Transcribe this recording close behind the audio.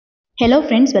Hello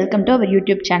friends, welcome to our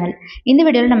YouTube channel. இந்த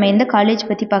வீடியோல நம்ம எந்த காலேஜ்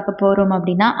பத்தி பார்க்க போறோம்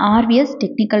அப்படினா RVS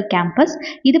Technical Campus.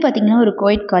 இது பாத்தீங்கன்னா ஒரு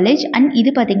கோயட் காலேஜ் and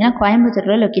இது பாத்தீங்கன்னா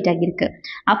கோயம்புத்தூர்ல லொகேட் ஆகிருக்கு.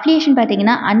 அஃபிலியேஷன்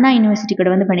பாத்தீங்கன்னா அண்ணா யுனிவர்சிட்டி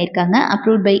கூட வந்து பண்ணிருக்காங்க.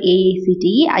 approved by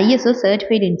AICTE, ISO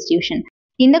certified institution.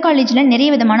 இந்த காலேஜ்ல நிறைய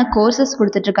விதமான கோர்சஸ்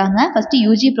கொடுத்துட்டு இருக்காங்க. ஃபர்ஸ்ட்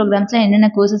UG ப்ரோக்ராம்ஸ்ல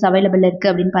என்னென்ன கோர்சஸ் அவைலபிள்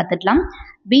இருக்கு அப்படினு பார்த்துடலாம்.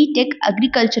 BTech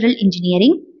Agricultural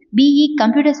Engineering, BE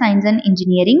Computer Science and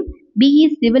Engineering, BE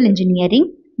Civil Engineering,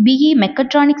 BE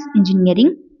Mechatronics Engineering,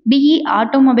 BE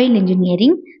Automobile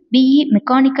Engineering, BE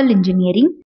Mechanical Engineering,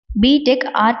 BTech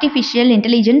Artificial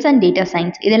Intelligence and Data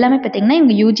Science. இதெல்லாமே பார்த்தீங்கன்னா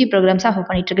இவங்க UG programs offer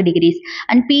பண்ணிட்டு இருக்க decrease.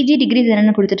 And PG decrease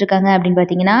என்னென்ன கொடுத்துட்டு இருக்காங்க அப்படின்னு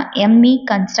பார்த்தீங்கன்னா ME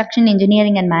Construction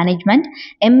Engineering and Management,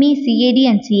 ME CAD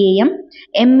and CAM,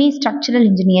 ME Structural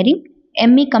Engineering,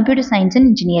 ME Computer Science and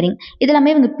Engineering.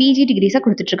 இதெல்லாமே இவங்க PG டிகிரிஸாக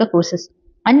கொடுத்துட்டு இருக்க courses.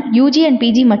 And UG and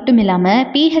PG மட்டும் இல்லாமல்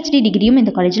பிஹெச்டி டிகிரியும்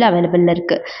இந்த காலேஜில் அவைலபிளில்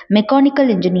இருக்குது. மெக்கானிக்கல்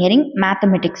இன்ஜினியரிங்,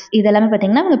 மேத்தமெட்டிக்ஸ் இதெல்லாமே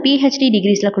பார்த்தீங்கன்னா அவங்க பிஹெச்டி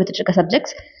டிகிரிஸில் கொடுத்துட்ருக்க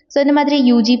சப்ஜெக்ட்ஸ். ஸோ இந்த மாதிரி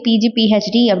யூஜி பிஜி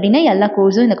பிஹெச்டி அப்படின்னா எல்லா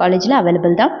கோர்ஸும் இந்த காலேஜில்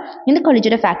அவைலபிள் தான். இந்த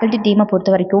காலேஜோட ஃபேக்கல்ட்டி டீமை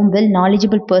பொறுத்த வரைக்கும் well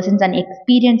knowledgeable persons and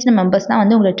experienced members தான்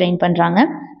வந்து உங்களை ட்ரெயின் பண்ணுறாங்க.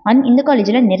 அண்ட் இந்த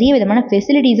காலேஜில் நிறைய விதமான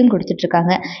ஃபெசிலிட்டிஸும்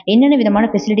கொடுத்துட்ருக்காங்க. என்னென்ன விதமான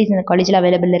ஃபெசிலிட்டிஸ் இந்த காலேஜில்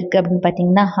அவைலபிள் இருக்குது அப்படின்னு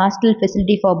பார்த்தீங்கன்னா hostel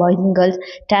facility for boys and girls,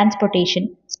 transportation,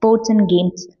 sports and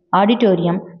games,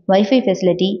 auditorium, Wi-Fi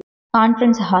facility,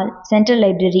 conference hall, central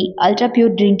library, ultra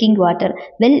pure drinking water,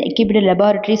 well equipped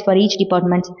laboratories for each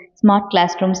department, smart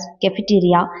classrooms,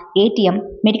 cafeteria, ATM,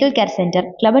 medical care center,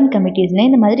 club and committees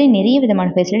இந்த மாதிரி நிறைய விதமான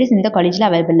facilities இந்த காலேஜில்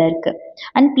அவைலபிளாக இருக்குது.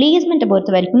 And பிளேஸ்மெண்ட்டை பொறுத்த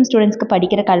வரைக்கும் ஸ்டூடெண்ட்ஸ்க்கு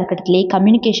படிக்கிற காலகட்டத்திலே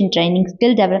கம்யூனிகேஷன் ட்ரைனிங்,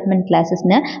 ஸ்கில் டெவலப்மெண்ட்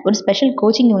கிளாஸஸ்னு ஒரு ஸ்பெஷல்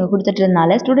கோச்சிங் இவங்க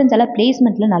கொடுத்துட்டதுனால ஸ்டூடெண்ட்ஸ் எல்லாம்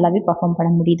பிளேஸ்மெண்ட்டில் நல்லாவே பர்ஃபார்ம்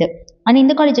பண்ண முடியுது. அண்ட்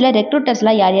இந்த காலேஜில்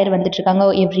ரெக்ரூட்டர்ஸ்லாம் யார் யார் வந்துட்டு இருக்காங்க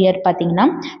எவ்ரி இயர் பார்த்தீங்கன்னா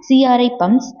CRI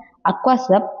Pumps,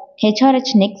 Aquasub, HRH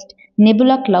Next,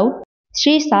 Nebula Cloud,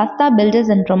 Sri Sasta Builders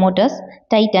and Promoters,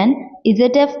 Titan,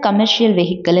 ZF Commercial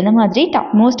Vehicle இந்த மாதிரி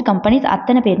டாப் மோஸ்ட் கம்பெனிஸ்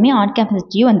அத்தனை பேருமே ஆன்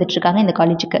கேம்பஸ்லயும் வந்துட்டு இருக்காங்க இந்த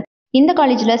காலேஜுக்கு. இந்த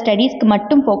காலேஜில் ஸ்டடீஸ்க்கு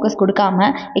மட்டும் ஃபோக்கஸ் கொடுக்காம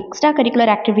எக்ஸ்ட்ரா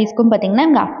கரிக்குலர் ஆக்டிவிட்டீஸ்க்கும் பார்த்தீங்கன்னா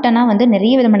இங்கே ஆஃப்டனாக வந்து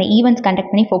நிறைய விதமான ஈவெண்ட்ஸ்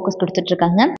கண்டக்ட் பண்ணி ஃபோக்கஸ்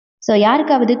கொடுத்துட்ருக்காங்க. ஸோ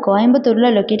யாருக்காவது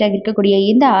கோயம்புத்தூரில் லொக்கேட் ஆகிருக்கக்கூடிய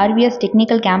இந்த RVS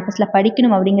டெக்னிக்கல் கேம்பஸில்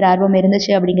படிக்கணும் அப்படிங்கிற ஆர்வம்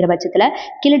இருந்துச்சு அப்படிங்கிற பட்சத்தில்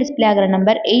கீழே டிஸ்பிளே ஆகிற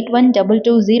நம்பர்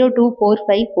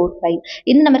 8122024545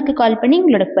 இந்த நம்பருக்கு கால் பண்ணி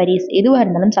உங்களோட queries எதுவாக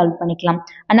இருந்தாலும் சால்வ் பண்ணிக்கலாம்.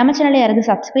 நம்ம சேனலை யாராவது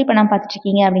சப்ஸ்கிரைப் பண்ணாமல் பார்த்துட்டு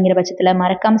இருக்கீங்க அப்படிங்கிற பட்சத்தில்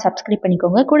மறக்காமல் சப்ஸ்கிரைப்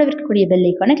பண்ணிக்கோங்க. கூட இருக்கக்கூடிய பெல்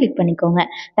ஐக்கானை கிளிக் பண்ணிக்கோங்க.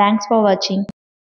 தேங்க்ஸ் ஃபார் வாட்சிங்.